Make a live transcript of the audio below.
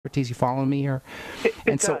Socrates? You following me here?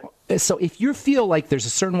 So if you feel like there's a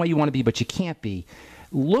certain way you want to be, but you can't be,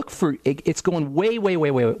 look for it's going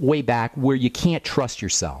way back where you can't trust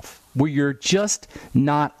yourself, where you're just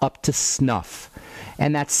not up to snuff.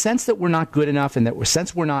 And that sense that we're not good enough and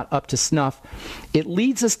since we're not up to snuff, it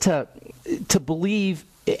leads us to believe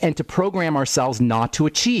and to program ourselves not to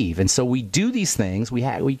achieve. And so we do these things, we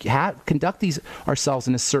conduct these ourselves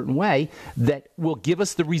in a certain way that will give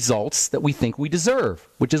us the results that we think we deserve,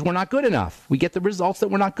 which is we're not good enough. We get the results that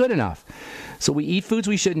we're not good enough. So we eat foods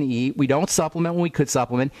we shouldn't eat. We don't supplement when we could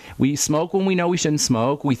supplement. We smoke when we know we shouldn't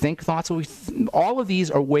smoke. We think thoughts when all of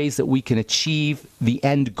these are ways that we can achieve the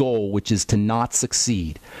end goal, which is to not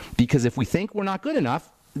succeed. Because if we think we're not good enough,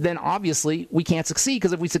 then obviously we can't succeed,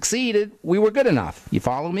 because if we succeeded, we were good enough. You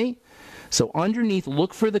follow me? So underneath,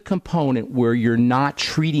 look for the component where you're not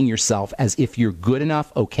treating yourself as if you're good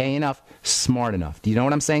enough, okay enough, smart enough. Do you know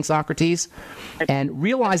what I'm saying, Socrates? And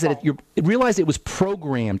realize that realize it was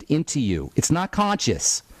programmed into you. It's not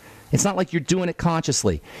conscious. It's not like you're doing it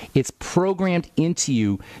consciously. It's programmed into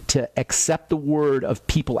you to accept the word of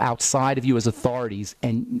people outside of you as authorities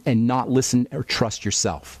and not listen or trust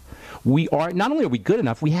yourself. We are not only are we good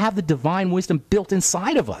enough, we have the divine wisdom built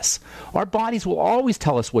inside of us. Our bodies will always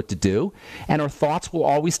tell us what to do, and our thoughts will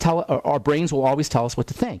always our brains will always tell us what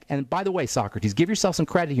to think. And by the way, Socrates, give yourself some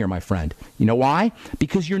credit here, my friend. You know why?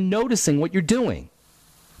 Because you're noticing what you're doing.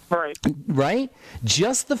 Right. Right?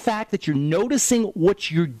 Just the fact that you're noticing what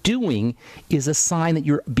you're doing is a sign that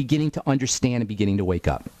you're beginning to understand and beginning to wake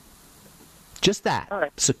up. Just that.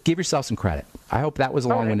 Right. So give yourself some credit. I hope that was a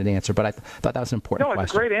long-winded answer, but I thought that was an important question. No,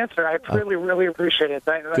 it's a great answer. I really appreciate it.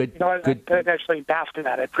 Good. I actually basked in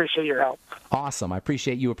that. I appreciate your help. Awesome. I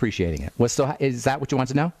appreciate you appreciating it. Is that what you want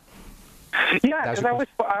to know? Yeah, because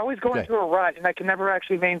I always go into a rut, and I can never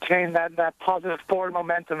actually maintain that positive forward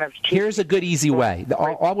momentum. Here's a good, easy way.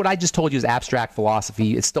 All what I just told you is abstract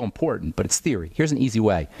philosophy. It's still important, but it's theory. Here's an easy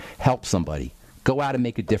way. Help somebody. Go out and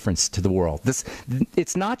make a difference to the world.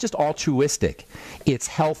 It's not just altruistic. It's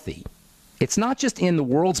healthy. It's not just in the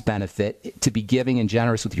world's benefit to be giving and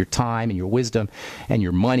generous with your time and your wisdom and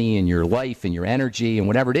your money and your life and your energy and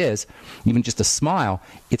whatever it is, even just a smile.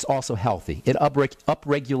 It's also healthy. It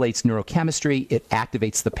upregulates neurochemistry. It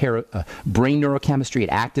activates the brain neurochemistry. It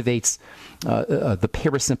activates the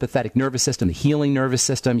parasympathetic nervous system, the healing nervous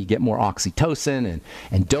system. You get more oxytocin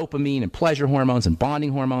and dopamine and pleasure hormones and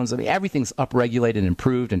bonding hormones. I mean, everything's upregulated and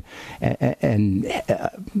improved, and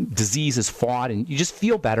disease is fought, and you just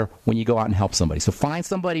feel better when you go out and help somebody. So find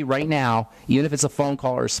somebody right now, even if it's a phone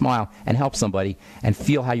call or a smile, and help somebody and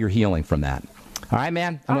feel how you're healing from that. All right,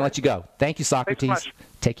 man? I'm going to let you go. Thank you, Socrates. Thanks so much.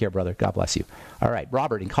 Take care, brother. God bless you. All right,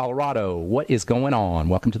 Robert in Colorado, what is going on?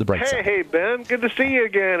 Welcome to the Bright Side. Hey, Ben. Good to see you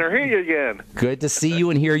again, or hear you again. Good to see you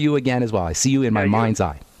and hear you again as well. I see you in my mind's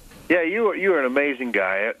eye. Yeah, you are an amazing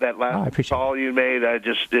guy. That last call you made,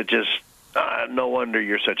 no wonder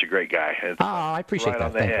you're such a great guy. I appreciate that.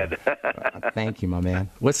 On the head. Thank you, my man.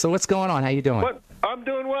 What's going on? How you doing? I'm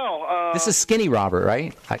doing well. This is Skinny Robert,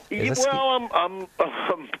 right? I'm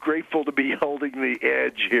grateful to be holding the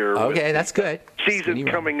edge here. Okay, that's good. Season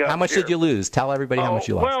coming up. How much did you lose? Tell everybody how much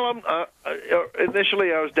you lost. Well,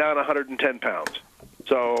 initially I was down 110 pounds.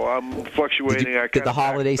 So I'm fluctuating. Did the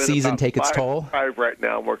holiday season take its toll? Right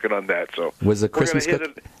now, I'm working on that. So was the Christmas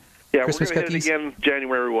cookie? Yeah, Christmas we're going to hit it again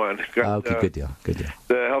January 1. Okay, good deal.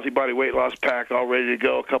 The Healthy Body Weight Loss Pack all ready to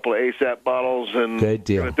go, a couple of ASAP bottles, and good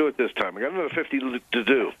deal. We're going to do it this time. I got another 50 to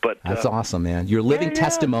do. But that's awesome, man. You're living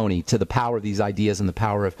testimony to the power of these ideas and the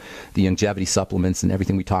power of the longevity supplements and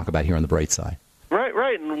everything we talk about here on the Bright Side.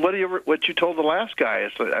 Right. And what you told the last guy,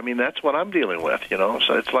 that's what I'm dealing with,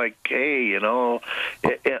 So it's like, hey,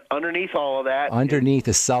 underneath all of that. Underneath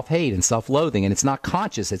is self-hate and self-loathing, and it's not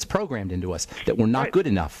conscious. It's programmed into us that we're not good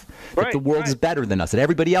enough, that the world is better than us, that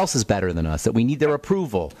everybody else is better than us, that we need their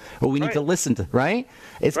approval, or we need to listen to, right?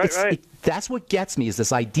 That's what gets me, is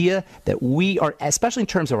this idea that we are, especially in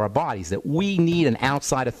terms of our bodies, that we need an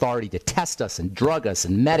outside authority to test us and drug us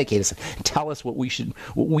and medicate us and tell us what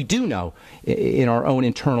we do know in our own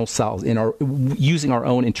internal selves, using our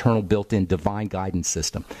own internal built-in divine guidance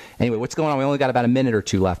system. Anyway, what's going on? We only got about a minute or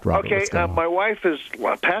two left, Robert. Okay, my wife is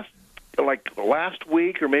passed last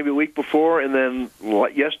week or maybe a week before, and then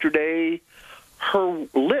yesterday, her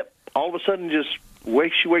lip all of a sudden just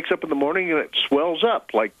she wakes up in the morning and it swells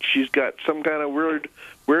up like she's got some kind of weird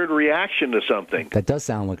reaction to something. That does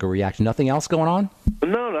sound like a reaction. Nothing else going on?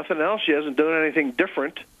 No, nothing else. She hasn't done anything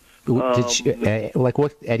different. Did she, like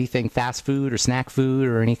what? Anything fast food or snack food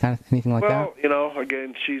or anything like that? Well, you know,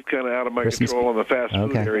 again, she's kind of out of my control in the fast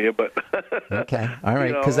food area, but okay, all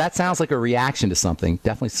right, because that sounds like a reaction to something.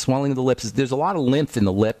 Definitely swelling of the lips. There's a lot of lymph in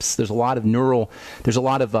the lips. There's a lot of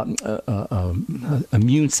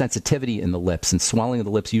immune sensitivity in the lips, and swelling of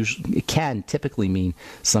the lips can typically mean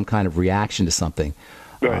some kind of reaction to something.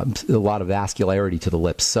 Right. A lot of vascularity to the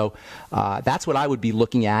lips. So that's what I would be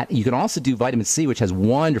looking at. You can also do vitamin C, which has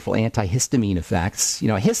wonderful antihistamine effects. You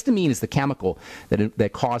know, histamine is the chemical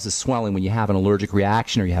that causes swelling when you have an allergic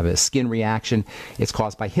reaction or you have a skin reaction. It's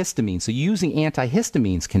caused by histamine. So using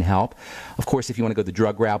antihistamines can help. Of course, if you want to go the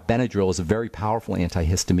drug route, Benadryl is a very powerful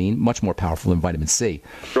antihistamine, much more powerful than vitamin C.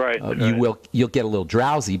 Right. You'll get a little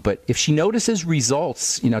drowsy, but if she notices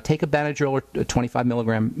results, you know, take a Benadryl or a 25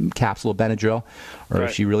 milligram capsule of Benadryl, or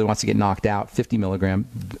if she really wants to get knocked out, 50 milligram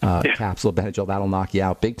capsule of Benadryl, that'll knock you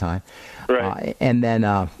out big time. Right. And then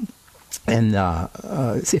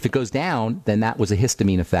if it goes down, then that was a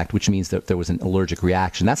histamine effect, which means that there was an allergic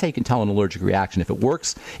reaction. That's how you can tell an allergic reaction. If it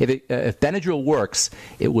works, if Benadryl works,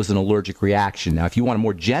 it was an allergic reaction. Now, if you want a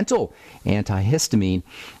more gentle antihistamine,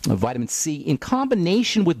 vitamin C in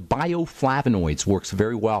combination with bioflavonoids works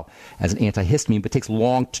very well as an antihistamine, but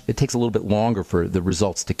it takes a little bit longer for the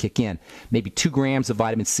results to kick in. Maybe 2 grams of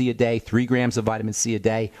vitamin C a day, 3 grams of vitamin C a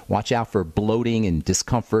day. Watch out for bloating and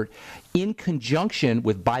discomfort. In conjunction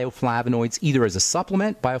with bioflavonoids, either as a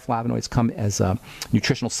supplement, bioflavonoids come as a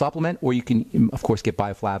nutritional supplement, or you can, of course, get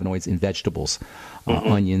bioflavonoids in vegetables,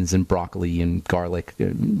 onions and broccoli and garlic.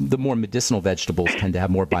 The more medicinal vegetables tend to have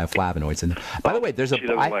more bioflavonoids in them. By the way,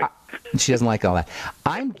 she doesn't like all that.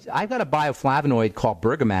 I've got a bioflavonoid called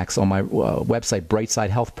Bergamax on my website,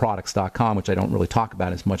 brightsidehealthproducts.com, which I don't really talk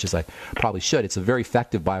about as much as I probably should. It's a very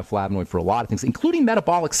effective bioflavonoid for a lot of things, including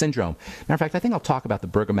metabolic syndrome. Matter of fact, I think I'll talk about the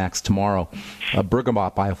Bergamax tomorrow.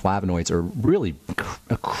 Bergamot bioflavonoids are really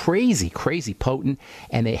crazy potent,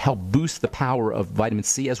 and they help boost the power of vitamin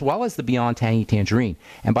C as well as the Beyond Tangy Tangerine.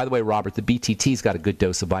 And by the way, Robert, the BTT's got a good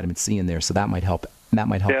dose of vitamin C in there, so that might help.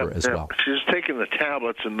 Her as well. She's taking the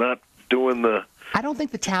tablets and not doing the... I don't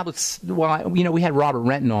think the tablets. Well, we had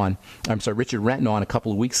Richard Renton on a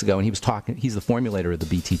couple of weeks ago, and he was talking. He's the formulator of the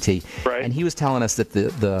BTT, right. And he was telling us that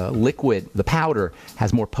the liquid, the powder,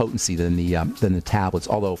 has more potency than the tablets.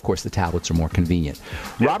 Although, of course, the tablets are more convenient.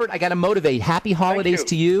 Yeah. Robert, I got to motivate. Happy holidays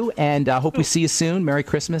to you, and hope we see you soon. Merry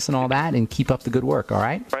Christmas and all that, and keep up the good work. All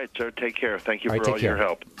right. Right, sir. Take care. Thank you for all your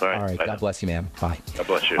help. All right. God bless you, ma'am. Bye. God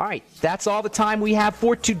bless you. All right. That's all the time we have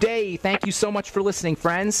for today. Thank you so much for listening,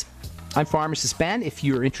 friends. I'm Pharmacist Ben. If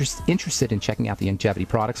you're interested in checking out the longevity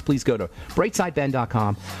products, please go to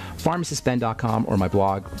brightsideben.com, pharmacistben.com, or my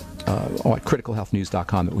blog at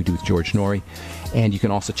criticalhealthnews.com that we do with George Norrie. And you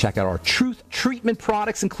can also check out our Truth Treatment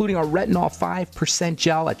products, including our Retinol 5%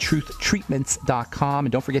 gel at truthtreatments.com.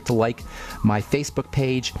 And don't forget to like my Facebook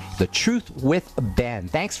page, The Truth with Ben.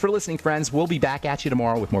 Thanks for listening, friends. We'll be back at you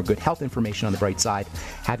tomorrow with more good health information on the bright side.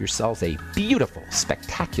 Have yourselves a beautiful,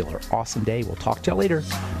 spectacular, awesome day. We'll talk to you later.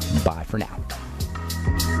 Bye for now.